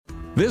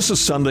This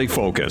is Sunday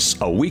Focus,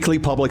 a weekly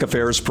public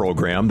affairs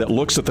program that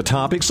looks at the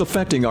topics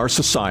affecting our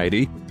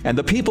society and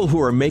the people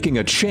who are making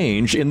a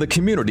change in the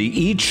community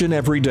each and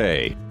every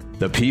day.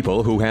 The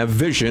people who have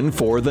vision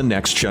for the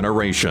next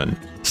generation.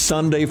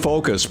 Sunday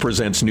Focus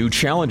presents new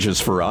challenges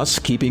for us,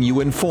 keeping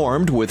you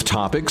informed with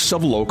topics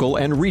of local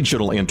and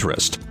regional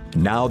interest.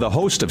 Now the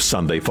host of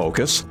Sunday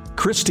Focus,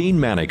 Christine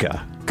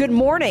Manica. Good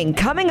morning.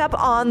 Coming up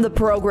on the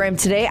program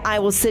today, I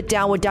will sit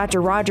down with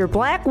Dr. Roger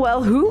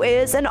Blackwell, who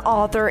is an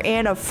author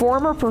and a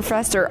former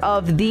professor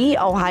of The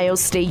Ohio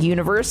State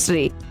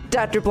University.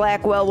 Dr.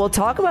 Blackwell will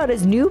talk about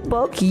his new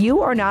book,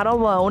 You Are Not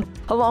Alone,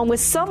 along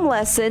with some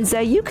lessons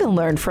that you can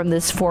learn from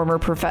this former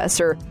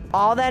professor.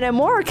 All that and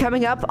more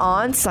coming up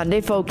on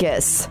Sunday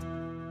Focus.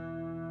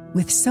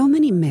 With so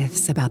many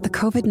myths about the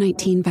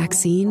COVID-19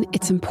 vaccine,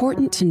 it's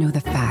important to know the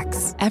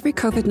facts. Every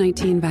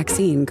COVID-19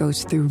 vaccine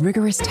goes through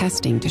rigorous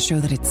testing to show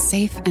that it's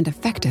safe and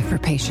effective for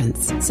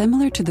patients.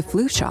 Similar to the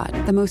flu shot,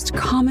 the most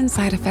common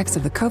side effects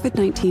of the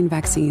COVID-19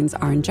 vaccines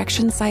are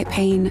injection site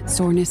pain,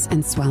 soreness,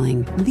 and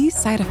swelling. These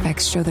side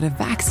effects show that a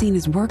vaccine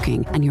is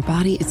working and your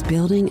body is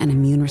building an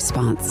immune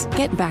response.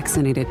 Get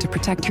vaccinated to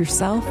protect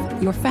yourself,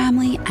 your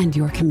family, and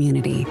your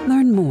community.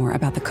 Learn more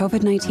about the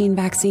COVID-19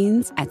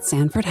 vaccines at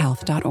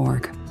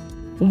sanfordhealth.org.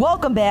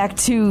 Welcome back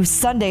to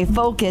Sunday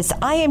Focus.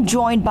 I am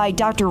joined by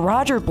Dr.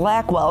 Roger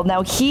Blackwell.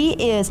 Now,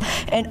 he is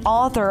an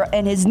author,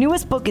 and his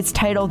newest book is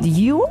titled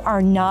You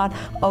Are Not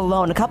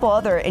Alone. A couple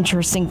other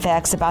interesting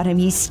facts about him.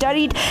 He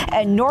studied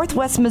at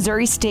Northwest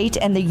Missouri State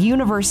and the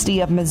University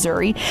of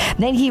Missouri.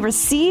 Then he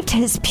received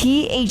his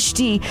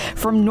Ph.D.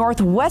 from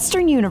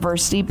Northwestern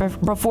University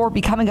before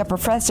becoming a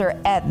professor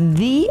at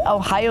The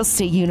Ohio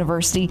State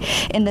University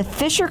in the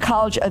Fisher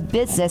College of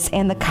Business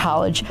and the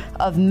College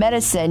of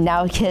Medicine.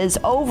 Now, his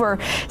over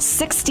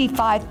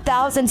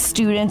 65,000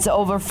 students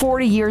over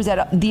 40 years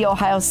at The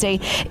Ohio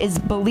State is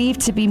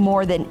believed to be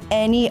more than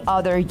any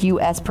other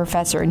U.S.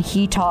 professor. And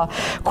he taught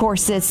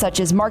courses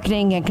such as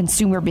marketing and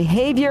consumer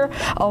behavior,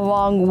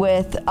 along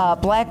with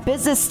Black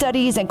business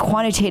studies and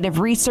quantitative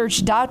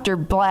research. Dr.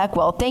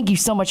 Blackwell, thank you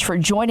so much for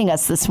joining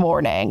us this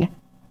morning.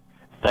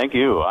 Thank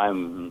you.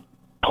 I'm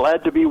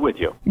glad to be with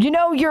you. You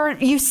know,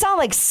 you sound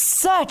like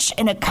such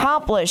an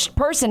accomplished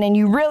person, and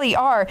you really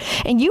are.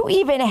 And you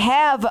even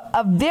have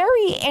a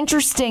very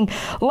interesting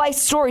life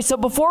story. So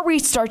before we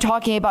start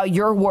talking about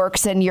your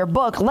works and your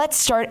book, let's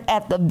start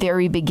at the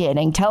very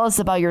beginning. Tell us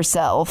about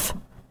yourself.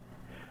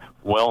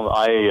 Well,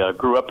 I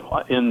grew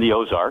up in the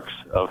Ozarks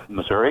of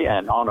Missouri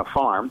and on a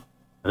farm.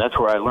 And that's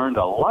where I learned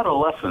a lot of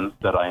lessons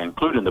that I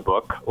include in the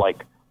book.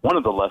 Like one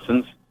of the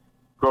lessons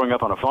growing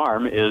up on a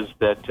farm is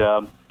that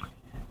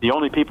the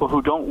only people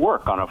who don't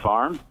work on a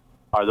farm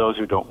are those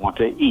who don't want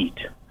to eat.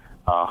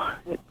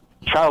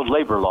 Child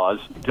labor laws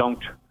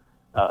don't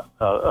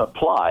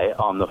apply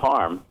on the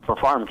farm for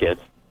farm kids,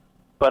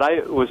 but I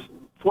was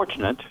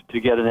fortunate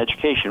to get an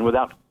education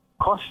without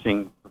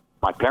costing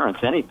my parents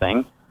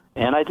anything,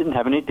 and I didn't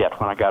have any debt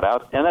when I got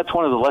out. And that's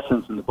one of the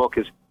lessons in the book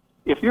is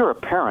if you're a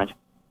parent,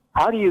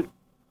 how do you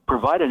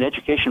provide an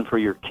education for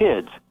your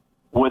kids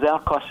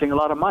without costing a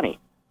lot of money?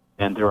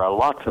 And there are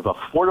lots of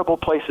affordable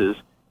places.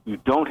 You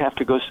don't have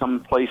to go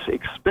someplace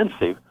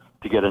expensive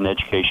to get an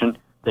education.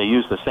 They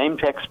use the same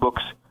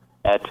textbooks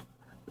at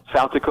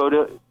South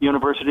Dakota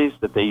universities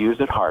that they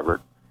use at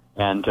Harvard.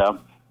 And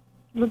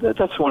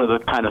that's one of the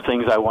kind of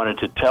things I wanted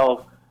to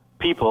tell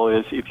people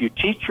is if you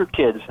teach your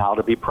kids how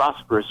to be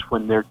prosperous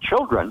when they're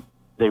children,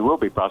 they will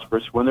be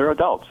prosperous when they're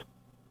adults.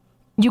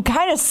 You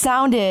kind of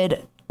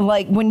sounded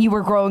like when you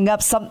were growing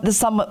up,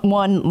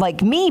 someone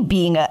like me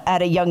being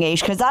at a young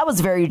age, because I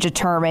was very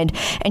determined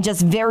and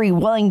just very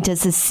willing to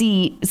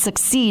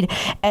succeed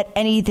at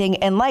anything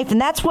in life. And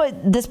that's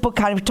what this book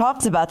kind of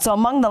talks about. So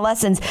among the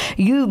lessons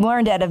you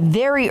learned at a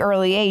very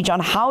early age on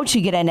how to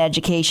get an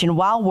education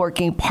while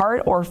working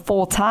part or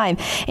full time,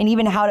 and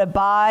even how to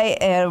buy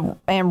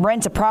and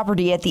rent a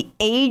property at the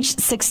age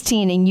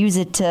 16 and use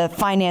it to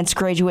finance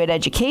graduate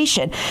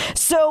education.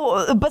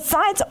 So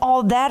besides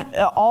all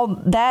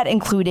that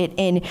included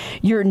in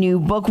your new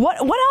book, what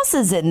else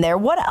is in there?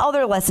 What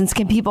other lessons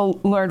can people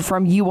learn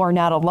from You Are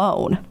Not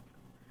Alone?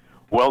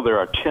 Well, there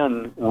are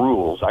 10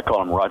 rules. I call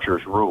them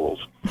Roger's rules.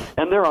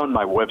 And they're on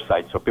my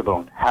website, so people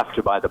don't have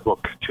to buy the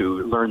book to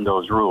learn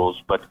those rules.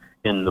 But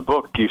in the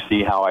book, you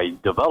see how I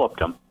developed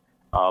them.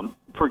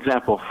 For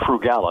example,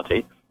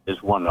 frugality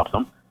is one of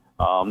them.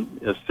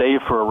 Save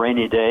for a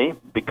rainy day,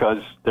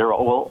 because there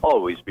will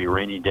always be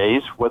rainy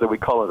days, whether we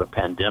call it a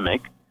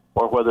pandemic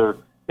or whether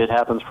it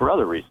happens for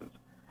other reasons.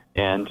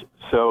 And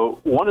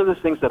so one of the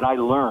things that I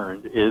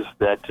learned is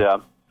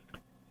that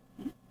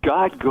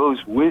God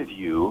goes with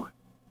you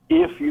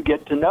if you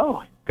get to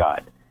know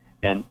God.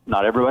 And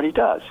not everybody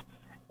does.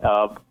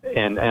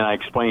 And I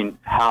explain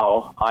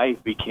how I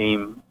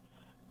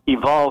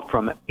evolved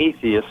from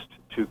atheist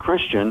to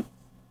Christian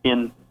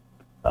in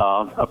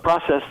a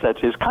process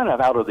that is kind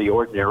of out of the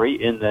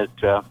ordinary in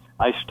that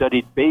I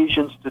studied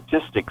Bayesian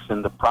statistics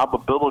and the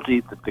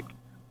probability that the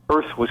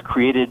earth was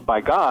created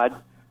by God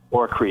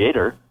or a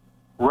creator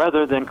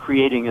rather than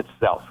creating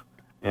itself.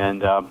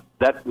 And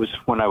that was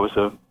when I was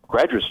a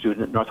graduate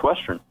student at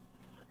Northwestern.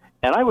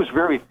 And I was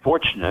very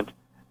fortunate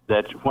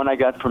that when I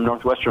got from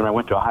Northwestern, I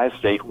went to Ohio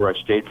State, where I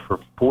stayed for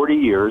 40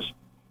 years,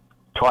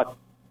 taught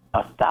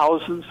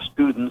 1,000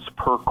 students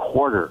per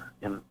quarter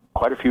in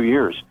quite a few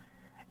years.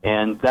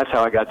 And that's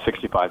how I got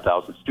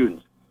 65,000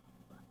 students.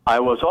 I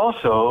was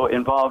also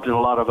involved in a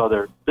lot of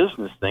other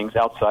business things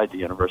outside the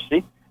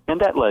university, and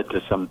that led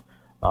to some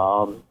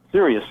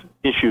serious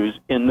issues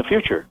in the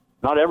future.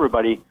 Not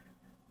everybody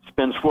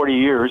spends 40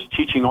 years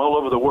teaching all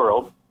over the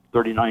world,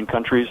 39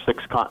 countries,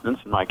 6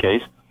 continents in my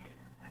case,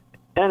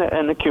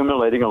 and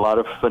accumulating a lot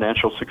of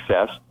financial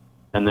success,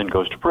 and then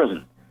goes to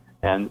prison.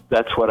 And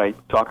that's what I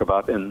talk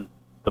about in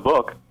the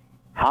book.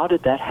 How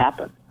did that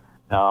happen?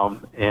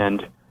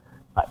 And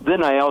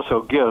then I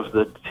also give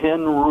the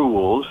 10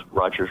 rules,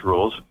 Rogers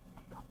Rules,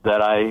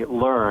 that I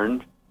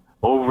learned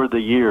over the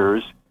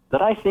years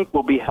that I think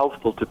will be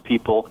helpful to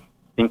people,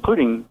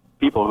 including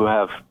people who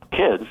have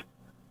kids.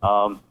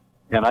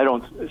 And I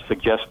don't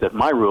suggest that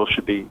my rules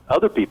should be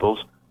other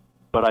people's,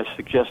 but I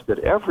suggest that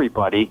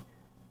everybody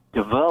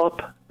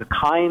develop the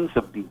kinds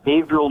of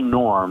behavioral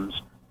norms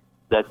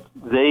that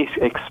they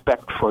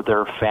expect for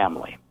their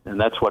family. And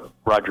that's what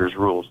Rogers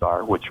Rules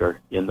are, which are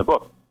in the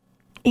book.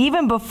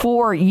 Even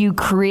before you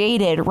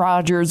created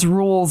Rogers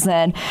Rules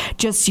and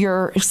just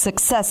your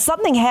success,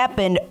 something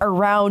happened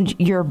around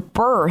your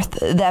birth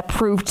that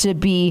proved to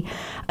be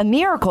a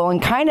miracle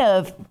and kind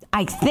of,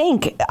 I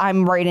think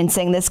I'm right in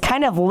saying this,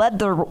 kind of led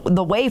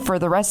the way for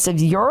the rest of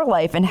your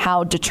life and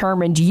how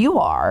determined you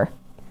are.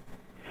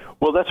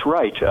 Well, that's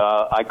right.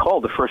 I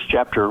called the first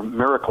chapter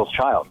Miracle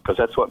Child because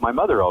that's what my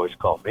mother always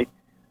called me,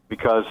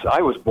 because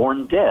I was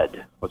born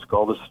dead, what's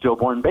called a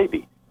stillborn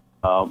baby.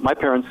 My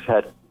parents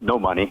had no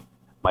money.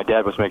 My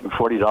dad was making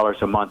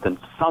 $40 a month, and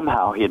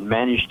somehow he had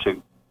managed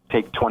to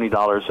take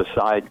 $20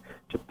 aside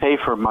to pay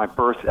for my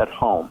birth at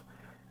home.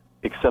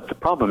 Except the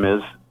problem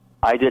is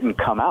I didn't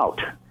come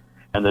out,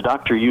 and the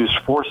doctor used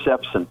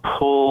forceps and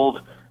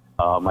pulled.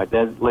 My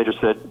dad later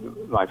said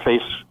my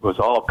face was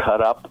all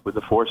cut up with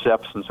the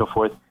forceps and so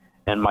forth,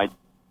 and my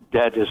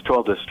dad has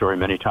told this story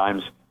many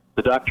times.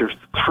 The doctor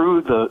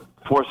threw the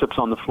forceps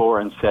on the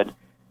floor and said,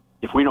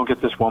 if we don't get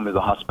this woman to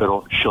the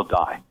hospital, she'll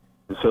die.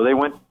 And so they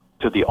went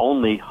to the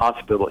only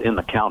hospital in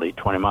the county,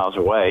 20 miles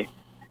away,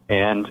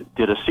 and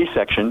did a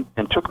C-section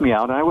and took me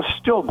out, and I was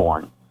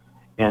stillborn.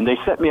 And they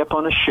set me up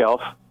on a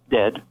shelf,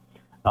 dead,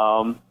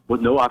 with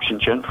no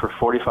oxygen for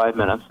 45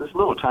 minutes. This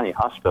little tiny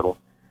hospital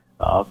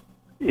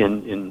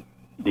in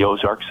the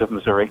Ozarks of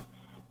Missouri.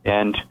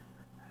 And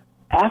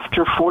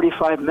after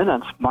 45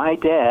 minutes, my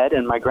dad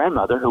and my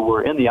grandmother, who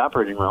were in the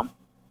operating room,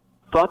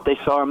 thought they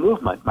saw a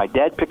movement. My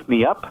dad picked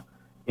me up,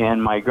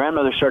 and my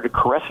grandmother started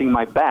caressing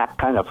my back,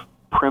 kind of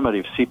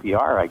primitive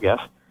CPR, I guess,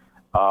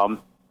 and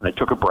I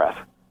took a breath.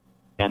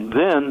 And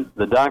then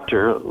the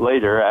doctor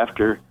later,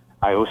 after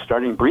I was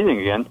starting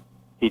breathing again,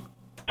 he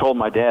told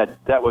my dad,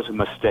 that was a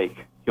mistake.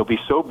 You'll be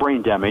so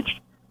brain damaged,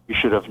 you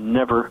should have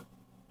never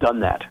done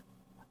that.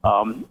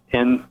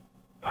 And,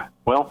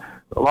 well,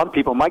 a lot of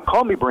people might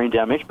call me brain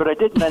damaged, but I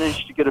did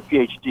manage to get a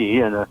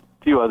PhD and a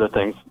few other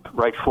things,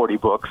 write 40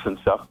 books and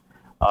stuff.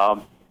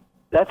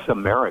 That's a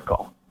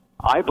miracle.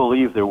 I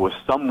believe there was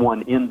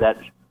someone in that,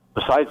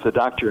 besides the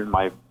doctor and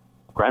my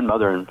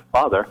grandmother and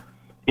father,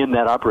 in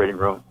that operating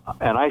room.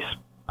 And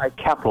I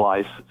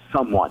capitalize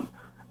someone.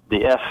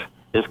 The S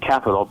is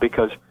capital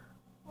because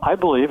I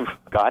believe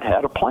God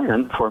had a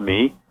plan for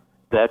me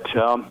that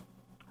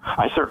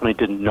I certainly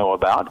didn't know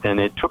about. And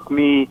it took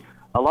me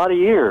a lot of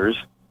years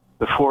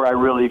before I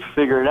really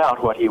figured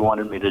out what he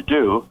wanted me to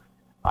do.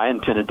 I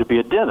intended to be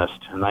a dentist,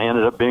 and I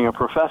ended up being a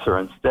professor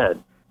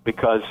instead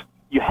because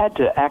you had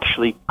to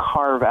actually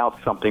carve out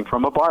something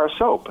from a bar of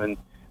soap. And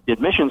the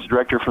admissions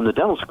director from the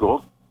dental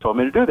school told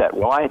me to do that.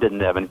 Well, I didn't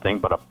have anything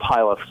but a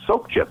pile of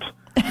soap chips.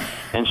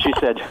 And she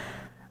said,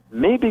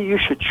 maybe you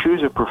should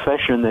choose a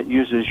profession that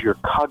uses your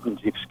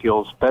cognitive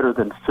skills better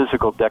than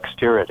physical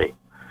dexterity.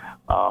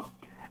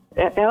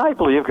 And I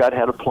believe God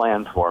had a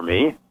plan for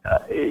me.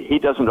 He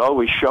doesn't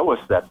always show us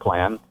that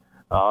plan.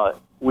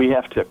 We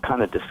have to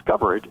kind of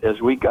discover it as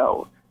we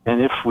go.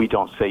 And if we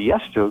don't say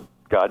yes to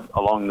God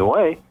along the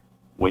way,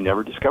 we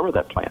never discover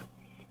that plan.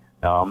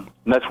 And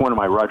that's one of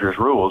my Rogers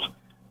Rules,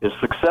 is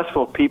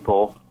successful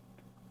people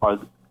are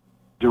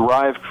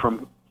derived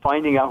from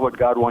finding out what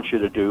God wants you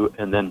to do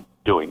and then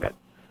doing it.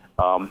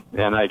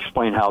 And I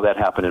explain how that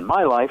happened in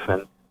my life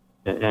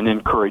and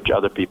encourage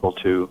other people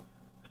to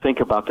think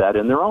about that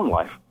in their own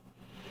life.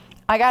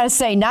 I got to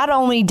say, not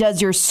only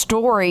does your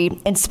story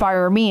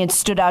inspire me and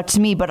stood out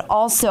to me, but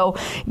also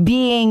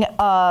being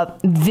a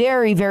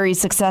very, very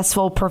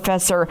successful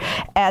professor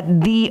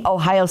at The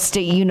Ohio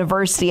State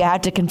University. I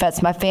have to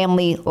confess, my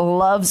family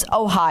loves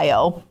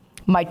Ohio.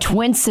 My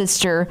twin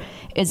sister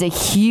is a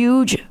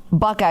huge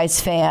Buckeyes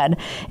fan,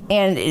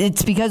 and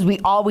it's because we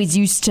always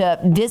used to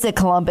visit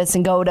Columbus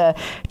and go to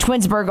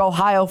Twinsburg,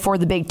 Ohio for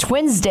the big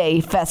Twins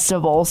Day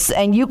festivals,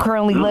 and you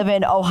currently live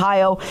in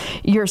Ohio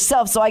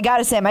yourself. So I got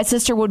to say, my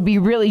sister would be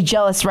really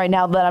jealous right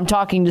now that I'm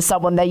talking to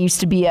someone that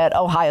used to be at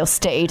Ohio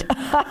State.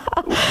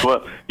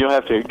 Well, you'll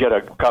have to get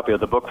a copy of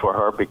the book for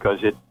her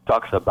because it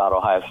talks about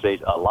Ohio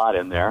State a lot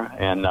in there,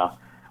 and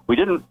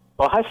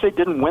Ohio State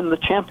didn't win the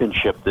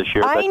championship this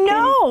year. I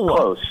know. Came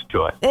close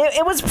to it.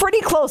 It was pretty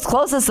close,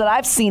 closest that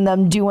I've seen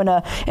them do in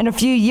a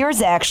few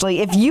years, actually.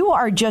 If you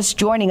are just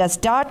joining us,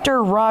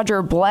 Dr.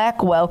 Roger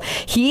Blackwell,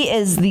 he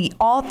is the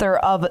author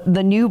of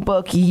the new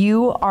book,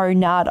 You Are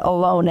Not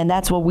Alone, and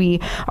that's what we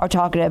are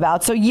talking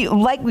about. So,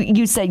 like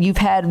you said, you've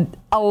had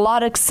a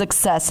lot of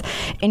success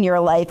in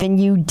your life, and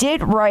you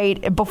did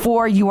write,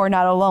 before You Are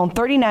Not Alone,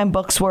 39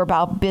 books were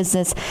about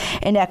business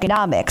and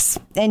economics,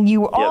 and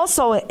you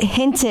also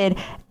hinted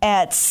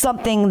at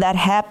something that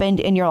happened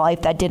in your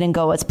life that didn't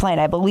go as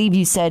planned. I believe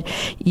you said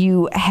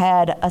you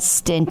had a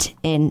stint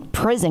in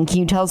prison. Can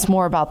you tell us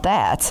more about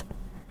that?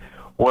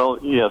 Well,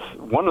 yes.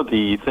 One of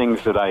the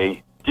things that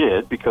I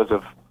did because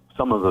of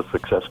some of the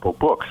successful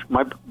books,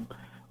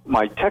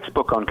 my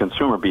textbook on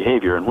consumer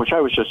behavior, in which I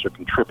was just a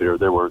contributor,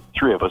 there were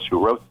three of us who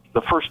wrote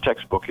the first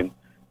textbook in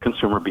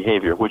consumer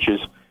behavior, which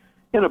is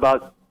in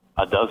about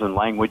a dozen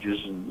languages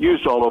and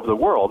used all over the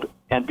world.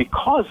 And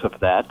because of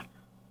that,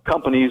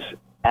 companies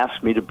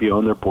asked me to be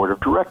on their board of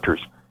directors,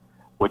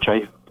 which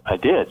I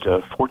did,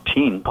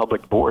 14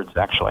 public boards,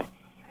 actually.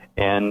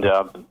 And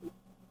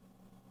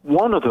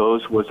one of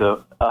those was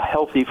a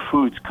healthy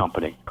foods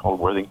company called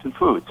Worthington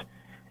Foods.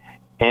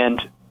 And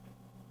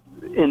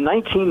in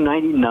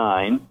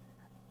 1999,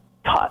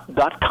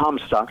 .com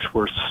stocks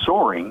were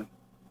soaring,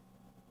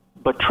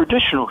 but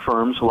traditional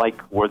firms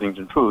like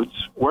Worthington Foods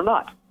were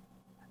not.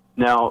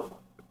 Now,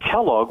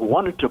 Kellogg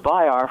wanted to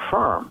buy our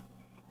firm,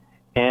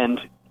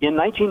 and in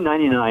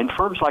 1999,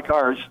 firms like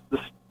ours, the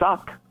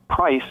stock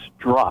price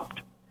dropped,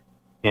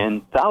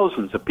 and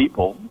thousands of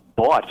people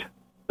bought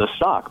the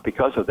stock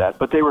because of that.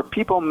 But they were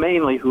people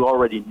mainly who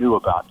already knew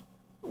about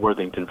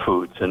Worthington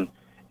Foods, and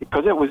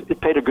because it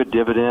paid a good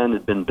dividend, it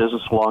had been in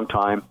business a long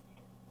time.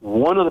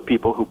 One of the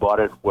people who bought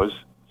it was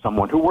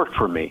someone who worked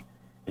for me,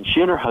 and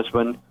she and her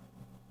husband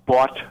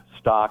bought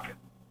stock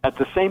at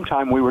the same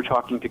time we were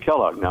talking to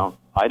Kellogg. Now,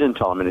 I didn't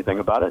tell them anything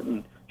about it,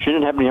 and she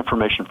didn't have any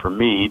information for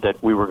me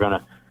that we were going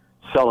to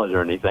sell it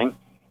or anything,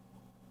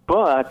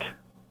 but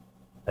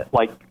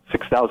like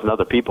 6,000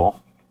 other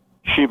people,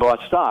 she bought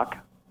stock.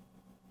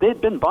 They'd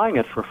been buying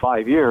it for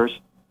 5 years,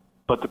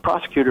 but the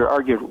prosecutor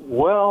argued,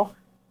 well,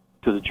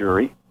 to the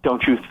jury,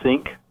 don't you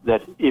think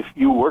that if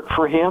you worked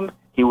for him,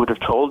 he would have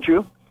told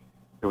you?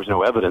 There was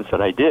no evidence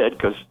that I did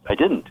because I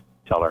didn't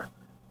tell her.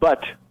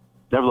 But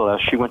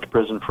nevertheless, she went to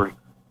prison for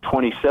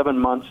 27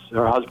 months,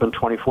 her husband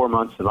 24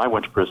 months, and I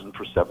went to prison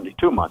for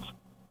 72 months.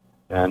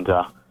 And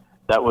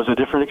that was a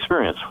different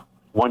experience.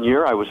 1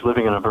 year, I was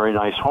living in a very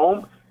nice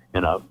home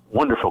in a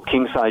wonderful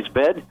king-size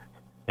bed,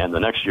 and the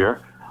next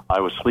year,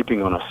 I was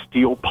sleeping on a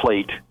steel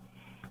plate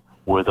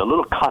with a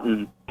little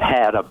cotton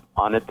pad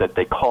on it that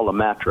they call a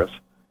mattress.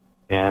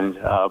 And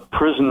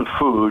prison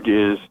food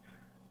is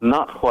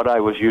not what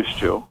I was used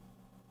to,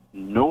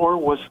 nor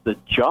was the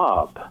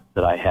job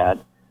that I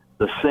had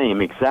the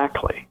same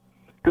exactly.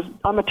 Because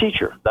I'm a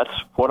teacher. That's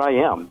what I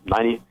am.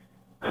 90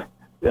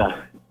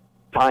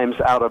 times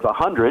out of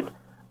 100,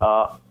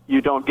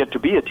 you don't get to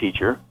be a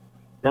teacher.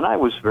 And I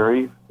was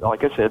very,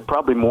 like I said,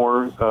 probably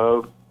more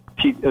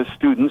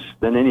students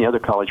than any other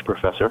college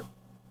professor.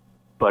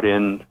 But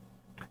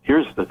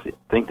here's the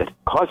thing that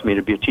caused me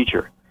to be a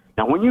teacher.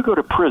 Now, when you go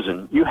to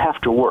prison, you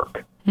have to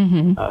work.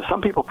 Mm-hmm.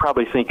 Some people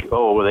probably think,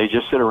 oh, they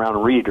just sit around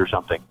and read or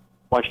something,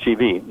 watch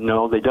TV.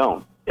 No, they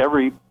don't.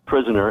 Every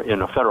prisoner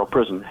in a federal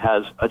prison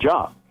has a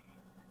job.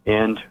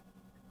 And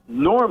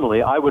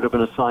normally, I would have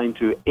been assigned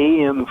to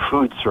AM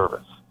food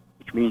service,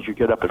 which means you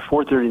get up at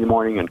 4:30 in the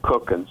morning and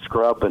cook and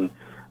scrub and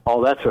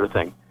all that sort of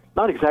thing.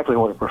 Not exactly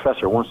what a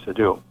professor wants to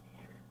do.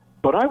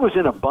 But I was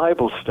in a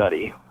Bible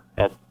study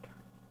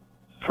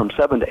from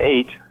 7 to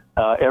 8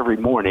 every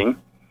morning,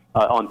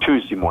 on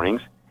Tuesday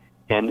mornings.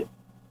 And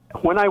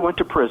when I went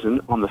to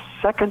prison, on the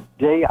second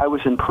day I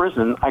was in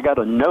prison, I got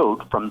a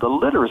note from the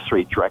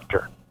literacy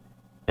director.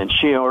 And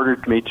she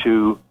ordered me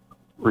to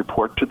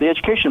report to the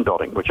education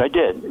building, which I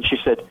did. And she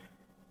said,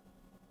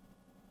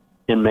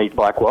 "Inmate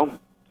Blackwell,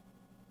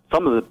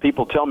 some of the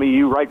people tell me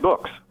you write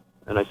books."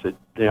 And I said,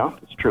 "Yeah,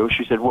 it's true."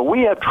 She said, "Well,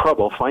 we have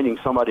trouble finding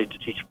somebody to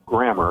teach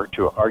grammar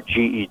to our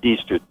GED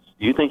students.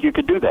 Do you think you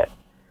could do that?"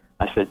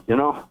 I said,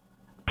 I've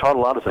taught a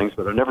lot of things,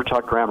 but I've never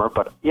taught grammar.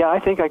 But, yeah, I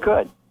think I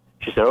could.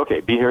 She said, "Okay,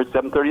 be here at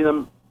 7:30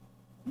 the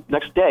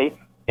next day,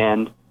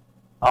 and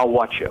I'll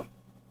watch you."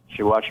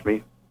 She watched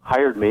me,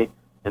 hired me,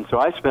 and so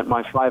I spent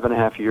my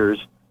 5.5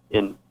 years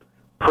in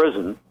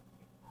prison,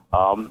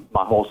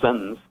 my whole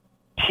sentence,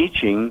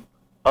 teaching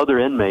other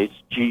inmates,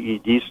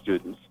 GED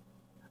students,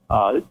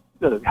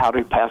 how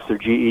to pass their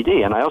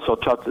GED. And I also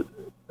taught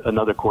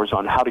another course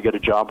on how to get a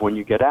job when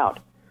you get out.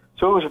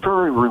 So it was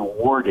very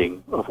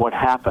rewarding of what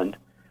happened.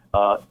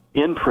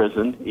 in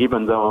prison,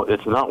 even though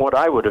it's not what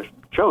I would have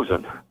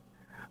chosen.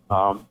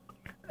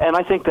 And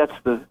I think that's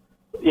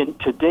in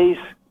today's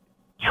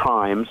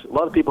times, a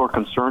lot of people are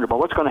concerned about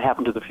what's going to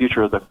happen to the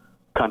future of the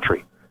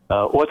country,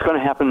 what's going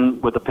to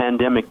happen with the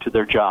pandemic to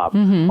their job,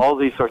 all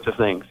these sorts of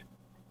things.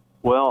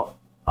 Well,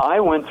 I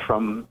went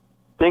from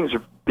things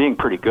being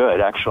pretty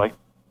good, actually,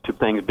 to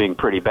things being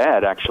pretty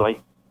bad, actually,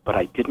 but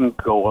I didn't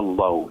go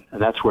alone.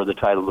 And that's where the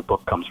title of the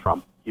book comes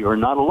from. You're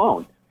not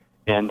alone.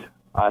 And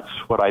that's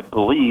what I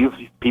believe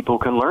people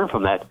can learn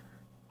from that.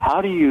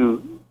 How do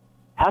you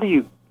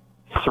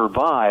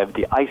survive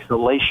the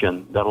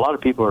isolation that a lot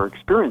of people are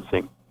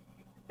experiencing?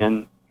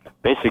 And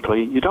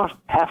basically, you don't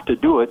have to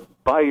do it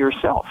by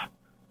yourself.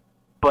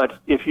 But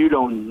if you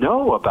don't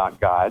know about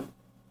God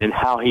and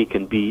how he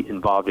can be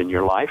involved in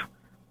your life,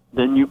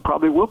 then you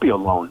probably will be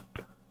alone.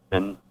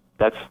 And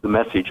that's the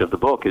message of the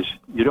book, is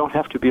you don't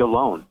have to be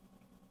alone.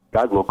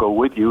 God will go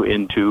with you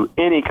into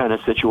any kind of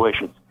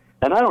situations.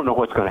 And I don't know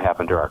what's going to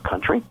happen to our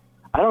country.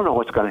 I don't know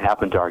what's going to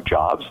happen to our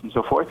jobs and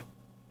so forth.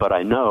 But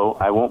I know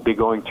I won't be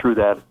going through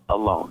that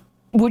alone.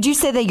 Would you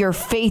say that your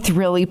faith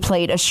really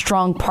played a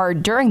strong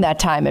part during that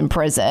time in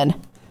prison?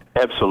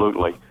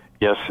 Absolutely,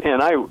 yes.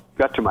 And I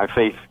got to my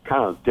faith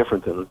kind of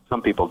different than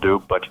some people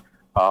do, but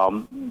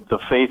the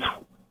faith,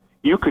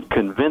 you could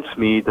convince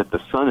me that the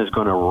sun is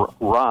going to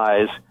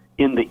rise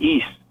in the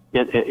east,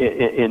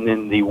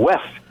 in the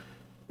west,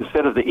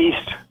 instead of the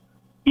east,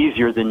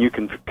 easier than you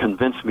can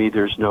convince me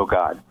there's no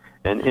God.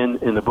 And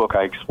in the book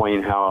I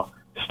explain how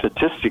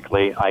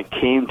statistically I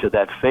came to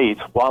that faith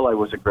while I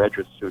was a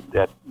graduate student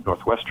at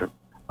Northwestern.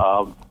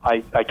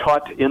 I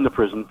taught in the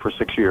prison for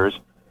 6 years,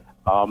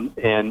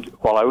 and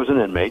while I was an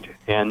inmate,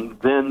 and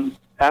then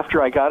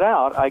after I got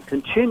out, I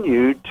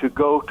continued to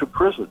go to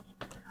prisons,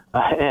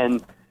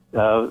 and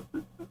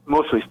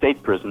mostly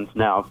state prisons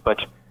now,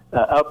 but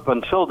up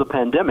until the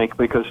pandemic,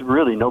 because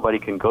really nobody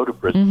can go to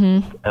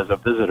prison as a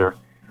visitor.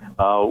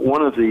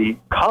 One of the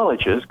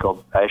colleges,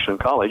 called Ashland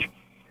College,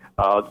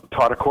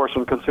 taught a course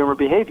on consumer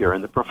behavior,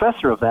 and the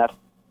professor of that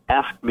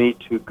asked me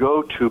to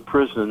go to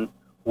prison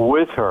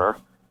with her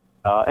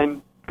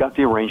and got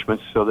the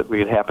arrangements so that we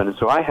could happen. And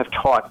so I have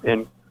taught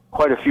in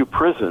quite a few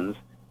prisons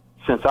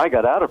since I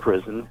got out of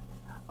prison,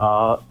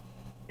 and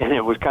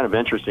it was kind of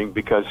interesting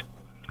because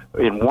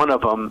in one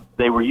of them,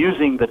 they were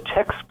using the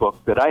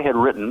textbook that I had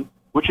written,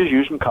 which is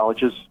used in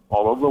colleges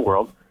all over the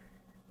world,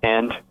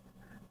 and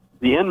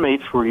the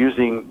inmates were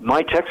using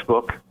my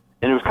textbook,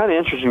 and it was kind of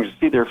interesting to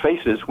see their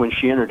faces when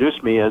she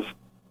introduced me as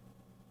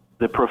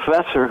the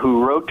professor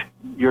who wrote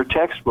your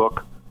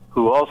textbook,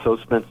 who also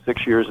spent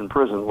 6 years in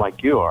prison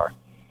like you are.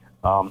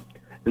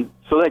 And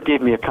so that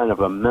gave me a kind of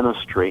a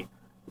ministry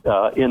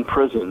in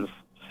prisons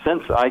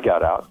since I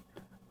got out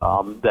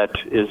that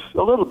is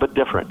a little bit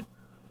different.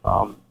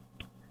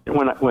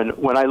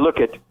 When I look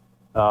at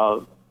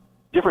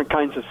different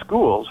kinds of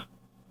schools,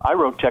 I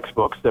wrote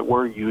textbooks that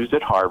were used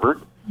at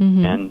Harvard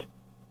and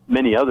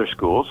many other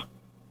schools,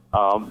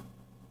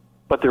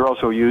 but they're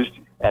also used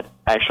at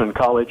Ashland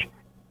College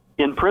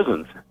in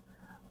prisons,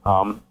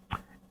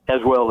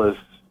 as well as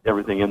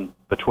everything in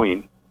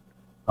between.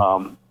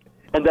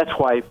 And that's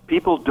why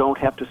people don't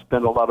have to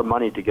spend a lot of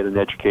money to get an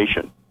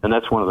education, and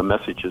that's one of the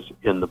messages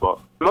in the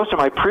book. Most of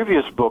my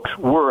previous books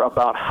were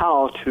about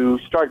how to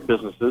start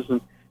businesses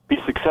and be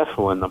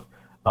successful in them.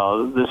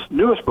 This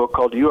newest book,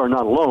 called You Are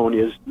Not Alone,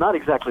 is not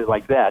exactly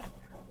like that,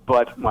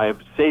 but my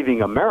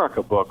Saving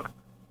America book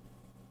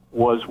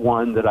was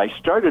one that I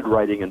started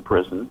writing in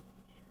prison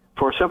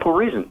for a simple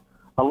reason.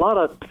 A lot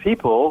of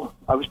people,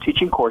 I was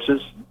teaching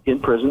courses in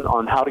prison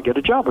on how to get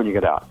a job when you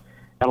get out.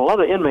 And a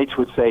lot of inmates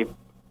would say,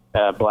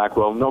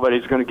 Blackwell,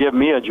 nobody's going to give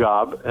me a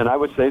job. And I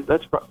would say,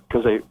 that's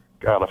because they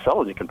got a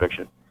felony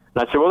conviction.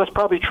 And I'd say, well, that's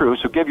probably true,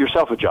 so give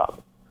yourself a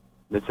job.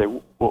 And they'd say,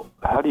 well,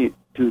 how do you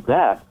do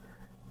that?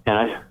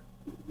 And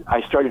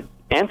I started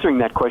answering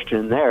that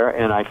question there,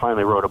 and I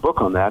finally wrote a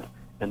book on that.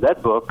 And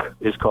that book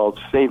is called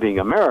Saving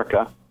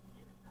America,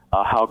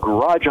 How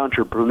Garage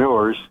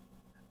Entrepreneurs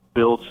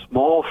Build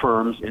Small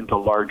Firms into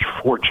Large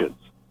Fortunes.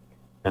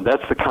 And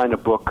that's the kind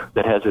of book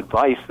that has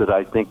advice that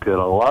I think that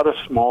a lot of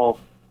small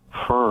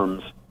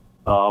firms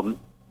can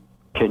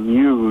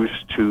use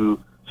to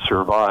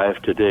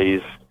survive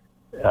today's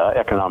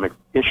economic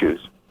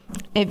issues.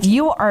 If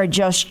you are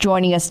just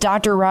joining us,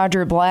 Dr.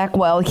 Roger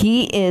Blackwell,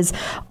 he is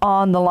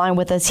on the line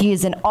with us. He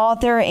is an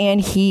author, and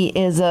he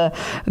is a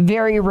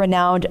very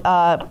renowned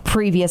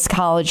previous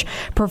college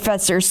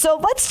professor. So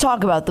let's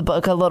talk about the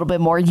book a little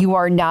bit more. You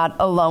Are Not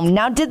Alone.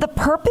 Now, did the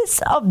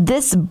purpose of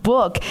this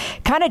book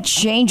kind of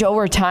change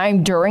over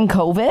time during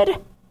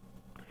COVID?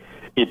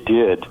 It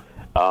did.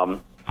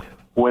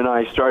 When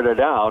I started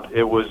out,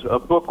 it was a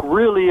book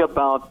really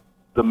about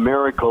the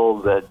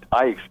miracle that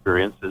I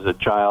experienced as a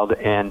child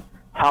and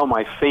how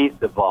my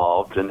faith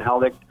evolved and how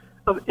that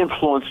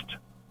influenced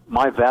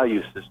my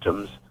value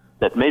systems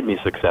that made me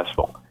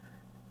successful.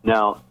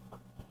 Now,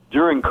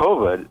 during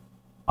COVID,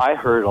 I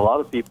heard a lot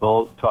of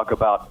people talk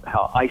about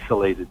how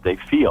isolated they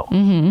feel.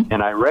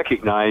 And I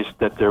recognized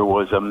that there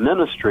was a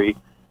ministry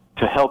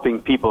to helping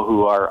people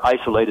who are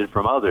isolated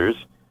from others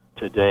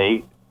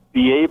today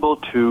be able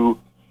to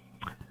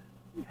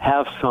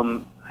have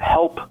some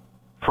help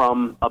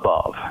from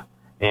above.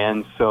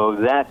 And so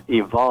that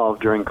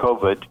evolved during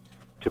COVID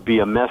to be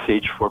a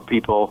message for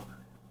people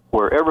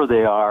wherever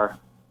they are,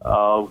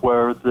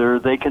 whether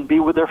they can be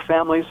with their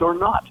families or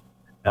not.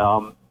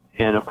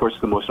 And, of course,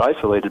 the most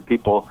isolated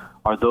people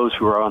are those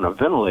who are on a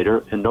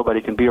ventilator and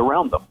nobody can be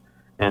around them.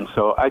 And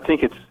so I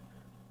think it's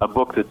a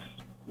book that's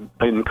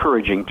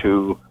encouraging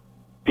to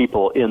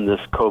people in this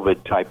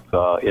COVID-type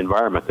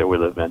environment that we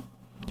live in.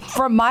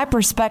 From my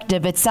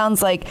perspective, it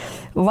sounds like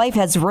life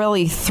has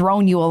really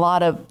thrown you a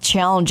lot of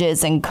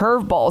challenges and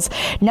curveballs.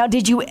 Now,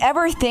 did you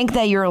ever think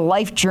that your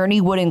life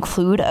journey would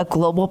include a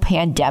global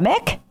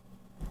pandemic?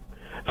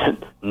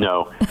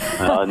 No,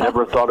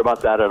 never thought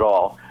about that at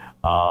all.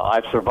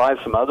 I've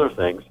survived some other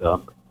things.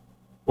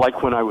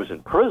 Like when I was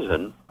in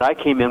prison, I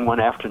came in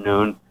one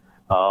afternoon,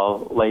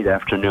 late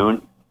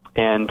afternoon,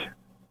 and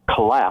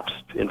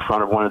collapsed in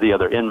front of one of the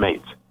other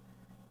inmates.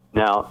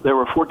 Now, there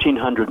were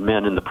 1,400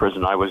 men in the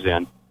prison I was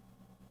in.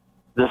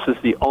 This is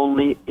the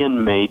only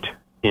inmate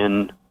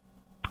in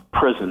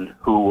prison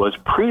who was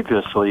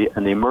previously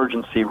an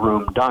emergency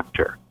room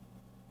doctor.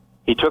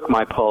 He took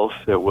my pulse,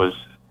 it was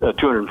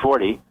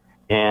 240,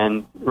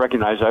 and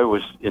recognized I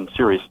was in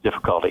serious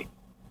difficulty.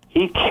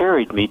 He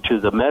carried me to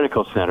the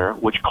medical center,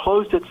 which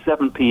closed at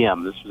 7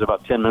 p.m. This was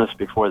about 10 minutes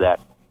before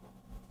that.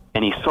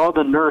 And he saw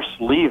the nurse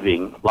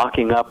leaving,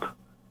 locking up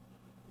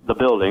the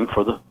building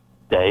for the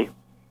day,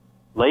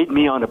 laid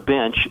me on a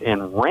bench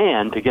and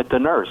ran to get the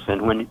nurse.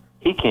 And when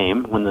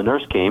the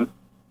nurse came,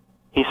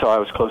 he saw I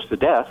was close to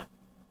death.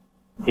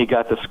 He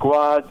got the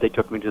squad. They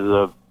took me to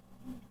the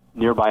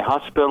nearby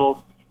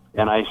hospital,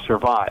 and I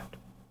survived.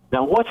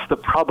 Now, what's the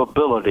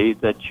probability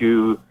that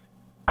you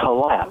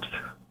collapse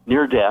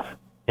near death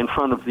in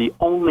front of the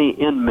only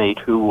inmate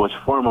who was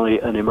formerly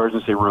an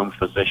emergency room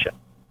physician?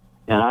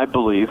 And I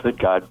believe that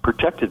God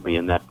protected me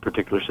in that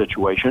particular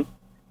situation.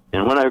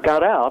 And when I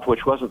got out,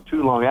 which wasn't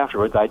too long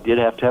afterwards, I did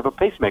have to have a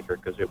pacemaker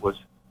because it was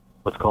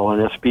what's called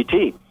an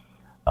SPT.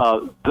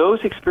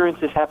 Those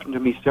experiences happened to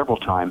me several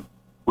times,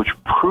 which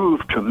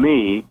proved to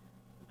me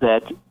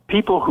that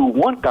people who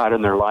want God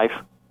in their life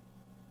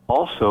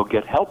also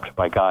get helped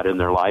by God in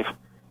their life.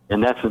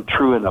 And that's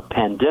true in a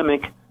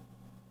pandemic.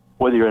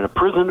 Whether you're in a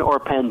prison or a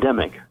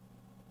pandemic,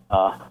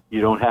 you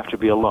don't have to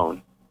be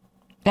alone.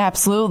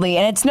 Absolutely.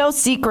 And it's no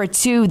secret,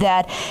 too,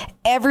 that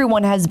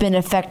everyone has been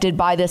affected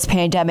by this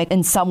pandemic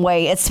in some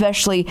way,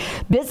 especially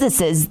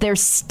businesses. They're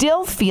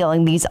still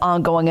feeling these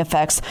ongoing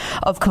effects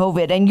of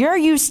COVID. And you're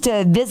used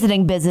to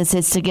visiting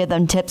businesses to give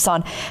them tips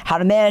on how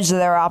to manage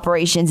their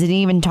operations and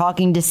even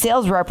talking to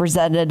sales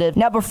representatives.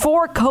 Now,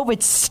 before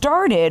COVID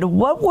started,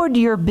 what would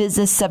your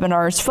business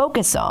seminars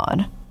focus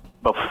on?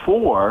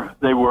 Before,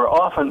 they were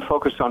often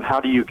focused on how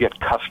do you get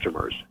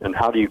customers and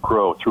how do you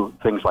grow through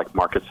things like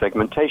market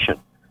segmentation,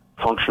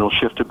 functional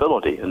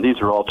shiftability, and these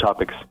are all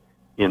topics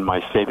in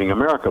my Saving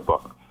America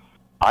book.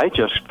 I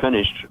just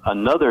finished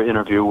another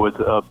interview with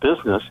a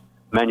business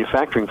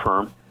manufacturing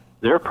firm.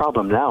 Their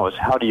problem now is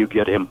how do you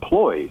get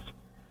employees?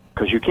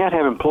 Because you can't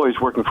have employees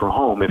working from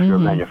home if you're a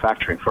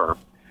manufacturing firm.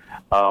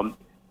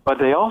 But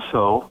they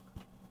also,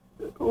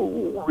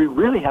 we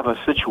really have a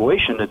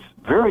situation that's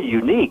very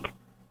unique.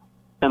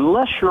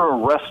 Unless you're a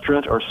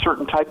restaurant or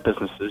certain type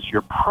businesses,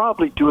 you're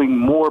probably doing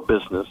more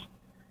business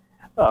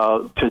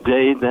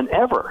today than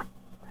ever.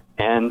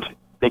 And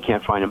they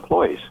can't find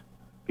employees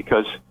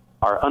because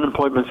our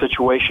unemployment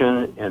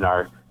situation and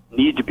our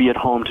need to be at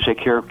home to take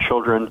care of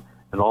children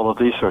and all of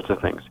these sorts of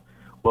things.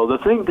 Well, the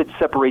thing that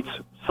separates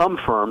some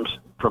firms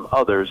from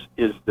others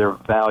is their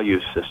value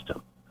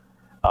system.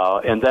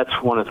 And that's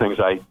one of the things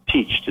I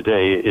teach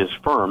today is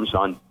firms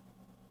on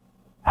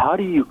how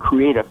do you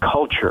create a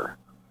culture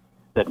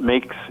that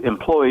makes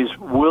employees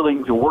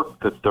willing to work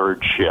the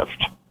third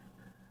shift,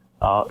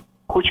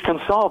 which can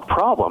solve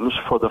problems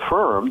for the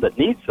firm that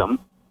needs them,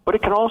 but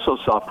it can also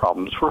solve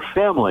problems for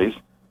families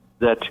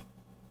that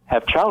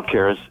have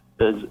childcare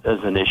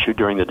as an issue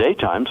during the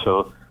daytime,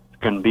 so there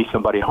can be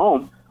somebody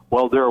home.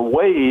 Well, there are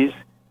ways,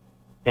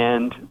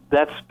 and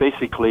that's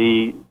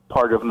basically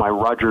part of my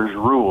Rogers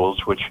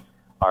Rules, which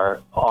are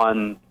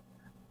on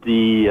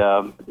the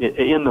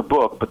in the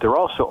book, but they're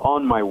also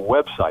on my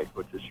website,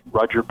 which is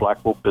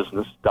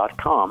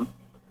rogerblackwellbusiness.com,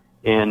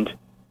 and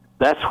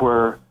that's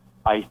where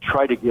I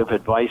try to give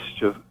advice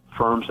to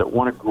firms that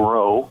want to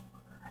grow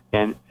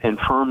and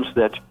firms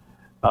that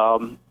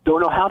don't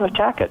know how to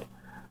attack it.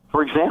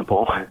 For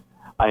example,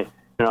 I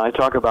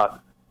talk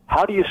about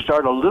how do you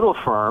start a little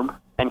firm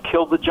and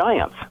kill the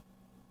giants.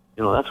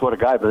 That's what a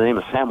guy by the name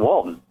of Sam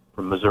Walton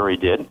from Missouri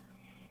did.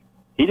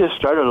 He just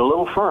started a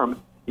little firm,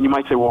 and you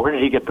might say, well, where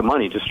did he get the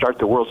money to start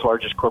the world's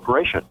largest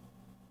corporation?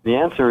 The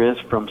answer is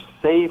from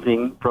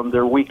saving from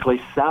their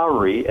weekly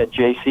salary at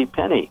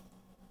JCPenney.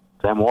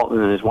 Sam Walton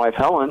and his wife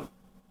Helen,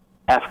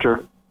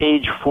 after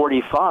age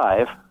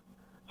 45,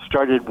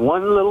 started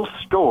one little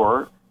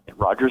store in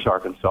Rogers,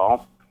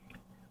 Arkansas,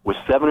 with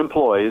 7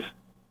 employees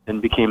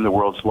and became the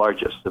world's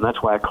largest. And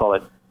that's why I call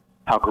it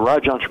How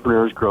Garage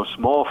Entrepreneurs Grow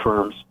Small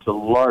Firms to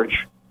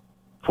Large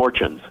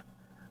Fortunes.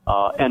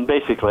 And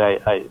basically,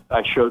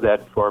 I show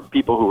that for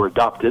people who were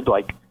adopted,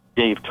 like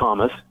Dave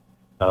Thomas,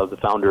 the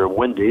founder of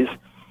Wendy's,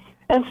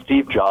 and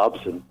Steve Jobs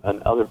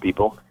and other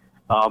people.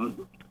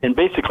 And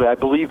basically, I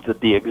believe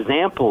that the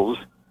examples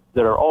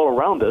that are all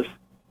around us,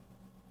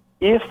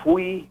 if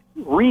we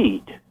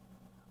read,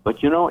 but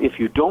if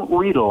you don't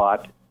read a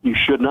lot, you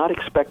should not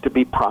expect to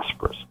be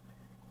prosperous.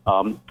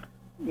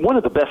 One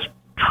of the best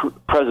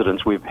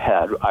presidents we've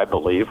had, I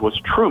believe, was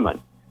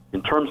Truman.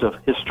 In terms of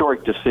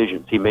historic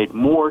decisions, he made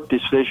more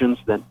decisions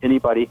than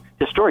anybody,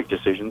 historic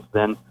decisions,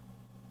 than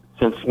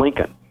since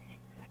Lincoln.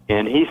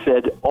 And he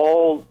said,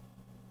 all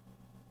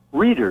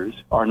readers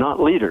are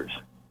not leaders,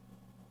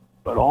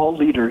 but all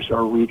leaders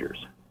are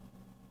readers.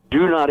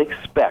 Do not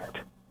expect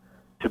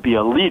to be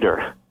a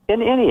leader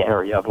in any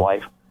area of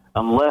life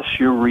unless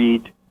you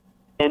read.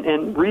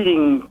 And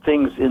reading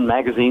things in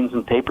magazines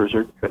and papers,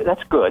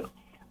 that's good,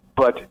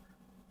 but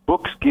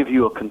books give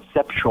you a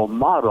conceptual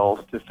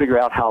model to figure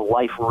out how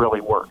life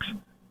really works.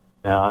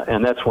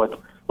 And that's what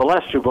the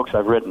last two books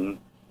I've written,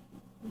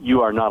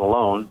 You Are Not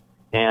Alone,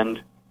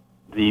 and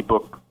the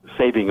book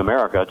Saving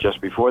America, just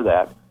before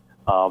that,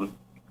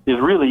 is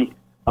really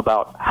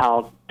about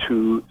how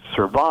to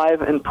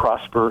survive and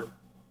prosper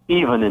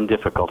even in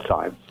difficult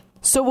times.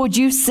 So would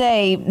you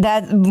say,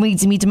 that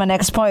leads me to my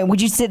next point, would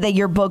you say that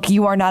your book,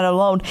 You Are Not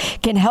Alone,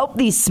 can help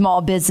these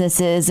small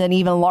businesses and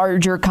even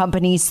larger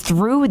companies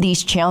through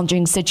these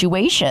challenging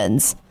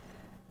situations?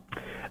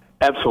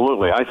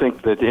 Absolutely. I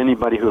think that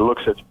anybody who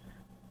looks at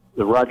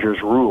the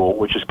Rogers Rule,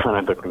 which is kind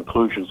of the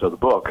conclusions of the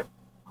book,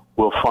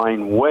 will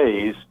find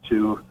ways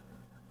to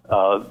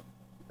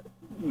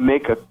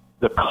make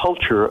the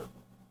culture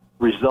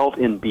result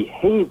in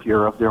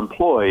behavior of their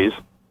employees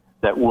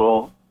that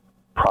will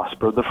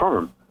prosper the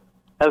firm,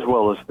 as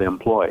well as the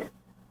employee.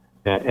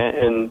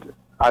 And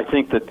I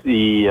think that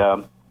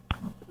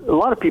a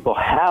lot of people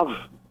have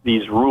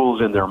these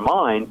rules in their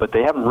mind, but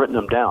they haven't written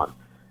them down.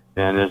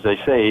 And as they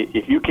say,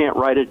 if you can't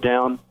write it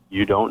down,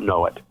 you don't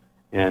know it.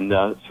 And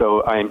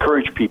so I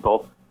encourage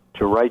people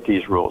to write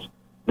these rules.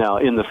 Now,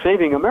 in the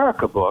Saving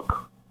America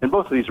book, and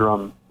both of these are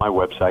on my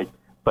website,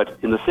 but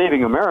in the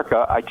Saving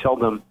America, I tell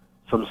them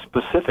some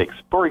specifics.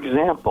 For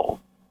example,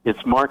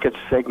 it's market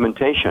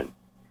segmentation.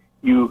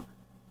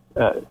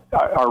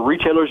 Are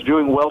retailers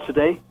doing well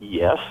today?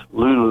 Yes,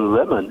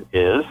 Lululemon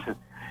is,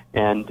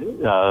 and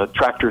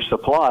Tractor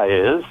Supply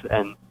is,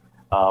 and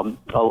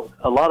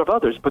a lot of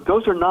others. But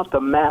those are not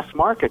the mass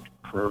market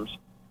firms.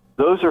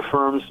 Those are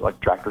firms like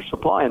Tractor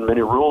Supply in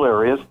many rural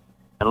areas,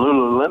 and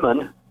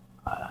Lululemon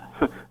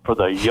for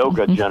the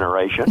yoga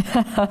generation.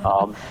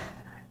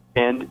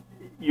 And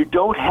you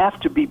don't have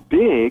to be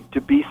big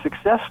to be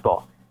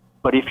successful.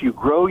 But if you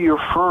grow your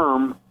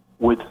firm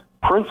with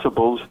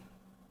principles,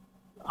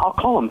 I'll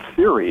call them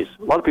theories.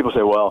 A lot of people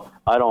say, well,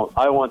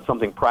 I want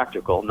something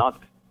practical, not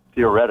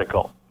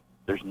theoretical.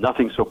 There's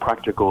nothing so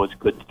practical as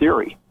good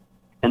theory.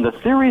 And the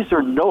theories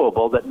are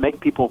knowable that make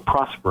people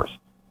prosperous,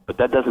 but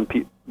that doesn't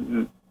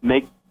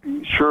make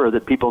sure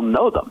that people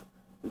know them.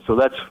 And so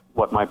that's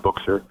what my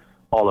books are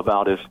all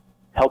about, is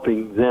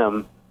helping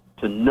them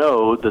to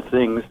know the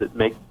things that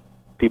make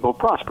people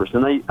prosperous.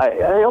 And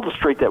I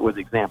illustrate that with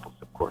examples,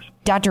 of course.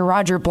 Dr.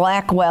 Roger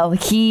Blackwell,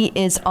 he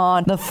is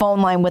on the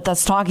phone line with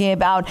us talking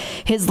about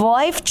his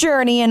life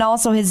journey and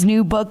also his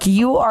new book,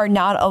 You Are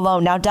Not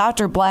Alone. Now,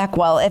 Dr.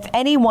 Blackwell, if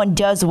anyone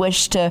does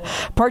wish to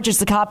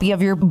purchase a copy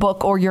of your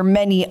book or your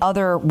many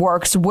other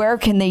works, where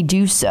can they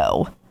do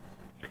so?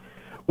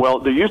 Well,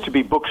 there used to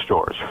be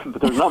bookstores, but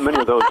there's not many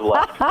of those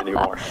left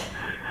anymore.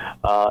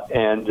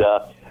 And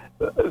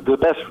the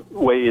best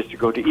way is to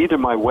go to either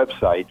my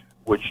website,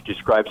 which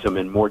describes them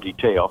in more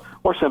detail,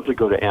 or simply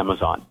go to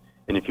Amazon.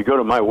 And if you go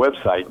to my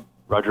website,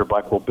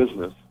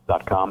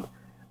 RogerBlackwellBusiness.com,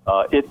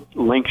 it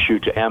links you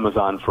to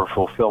Amazon for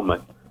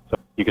fulfillment. So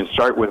you can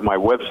start with my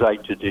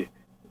website to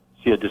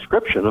see a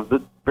description of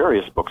the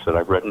various books that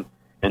I've written,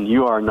 and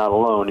You Are Not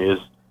Alone is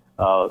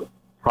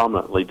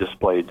prominently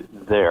displayed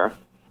there.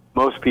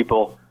 Most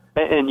people,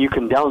 and you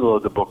can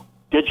download the book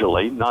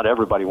digitally. Not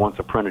everybody wants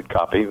a printed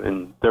copy,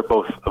 and they're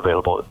both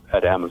available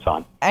at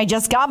Amazon. I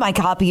just got my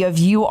copy of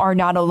You Are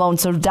Not Alone.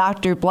 So,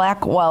 Dr.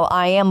 Blackwell,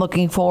 I am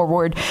looking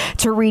forward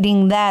to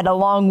reading that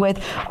along with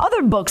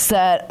other books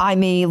that I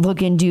may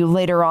look into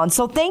later on.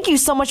 So thank you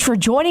so much for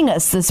joining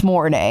us this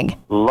morning.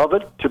 Love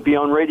it to be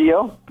on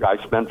radio.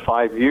 I spent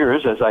 5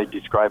 years, as I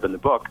describe in the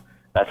book.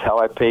 That's how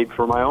I paid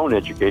for my own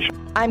education.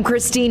 I'm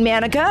Christine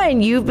Manica,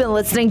 and you've been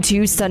listening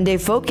to Sunday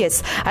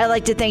Focus. I'd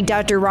like to thank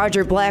Dr.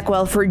 Roger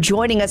Blackwell for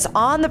joining us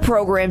on the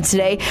program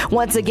today.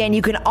 Once again,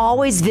 you can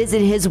always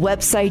visit his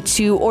website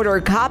to order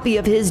a copy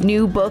of his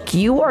new book,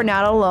 You Are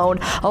Not Alone,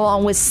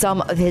 along with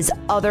some of his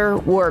other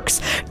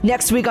works.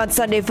 Next week on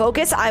Sunday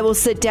Focus, I will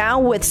sit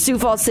down with Sioux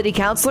Falls City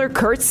Councilor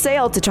Kurt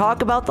Sale to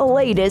talk about the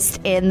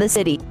latest in the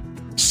city.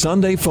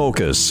 Sunday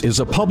Focus is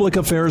a public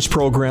affairs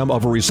program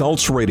of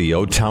Results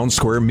Radio Town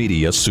Square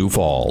Media, Sioux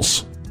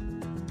Falls.